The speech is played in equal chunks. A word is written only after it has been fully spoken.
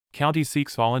County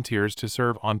seeks volunteers to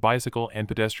serve on Bicycle and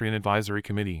Pedestrian Advisory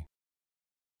Committee.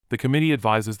 The committee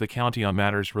advises the county on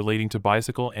matters relating to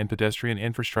bicycle and pedestrian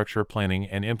infrastructure planning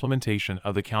and implementation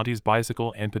of the county's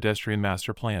Bicycle and Pedestrian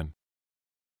Master Plan.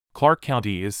 Clark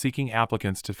County is seeking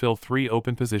applicants to fill 3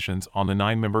 open positions on the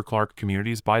 9-member Clark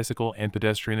Community's Bicycle and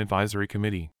Pedestrian Advisory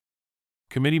Committee.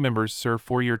 Committee members serve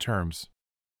 4-year terms.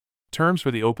 Terms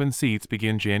for the open seats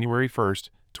begin January 1,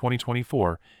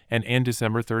 2024, and end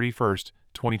December 31,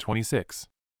 2026.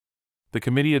 The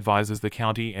committee advises the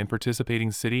county and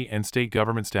participating city and state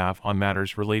government staff on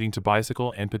matters relating to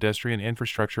bicycle and pedestrian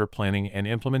infrastructure planning and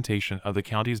implementation of the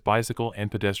county's Bicycle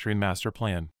and Pedestrian Master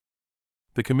Plan.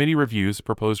 The committee reviews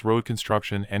proposed road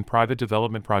construction and private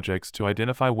development projects to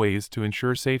identify ways to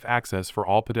ensure safe access for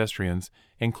all pedestrians,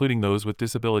 including those with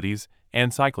disabilities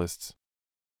and cyclists.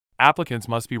 Applicants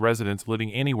must be residents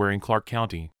living anywhere in Clark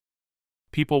County.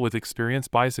 People with experience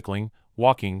bicycling,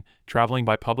 walking, traveling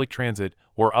by public transit,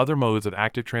 or other modes of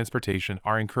active transportation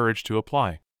are encouraged to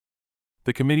apply.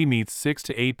 The committee meets 6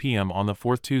 to 8 p.m. on the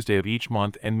 4th Tuesday of each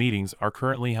month, and meetings are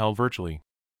currently held virtually.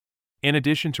 In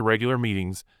addition to regular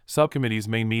meetings, subcommittees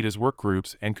may meet as work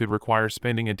groups and could require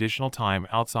spending additional time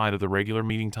outside of the regular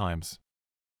meeting times.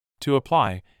 To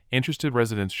apply, interested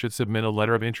residents should submit a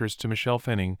letter of interest to Michelle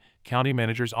Fenning, County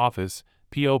Manager's Office,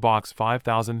 P.O. Box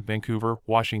 5000, Vancouver,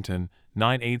 Washington,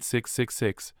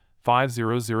 98666,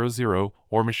 5000,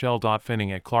 or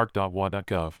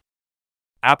michelle.fenning@clark.wa.gov.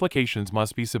 Applications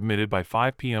must be submitted by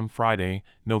 5 p.m. Friday,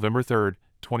 November 3,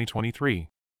 2023.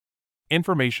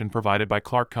 Information provided by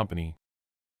Clark Company.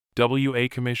 WA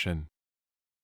Commission.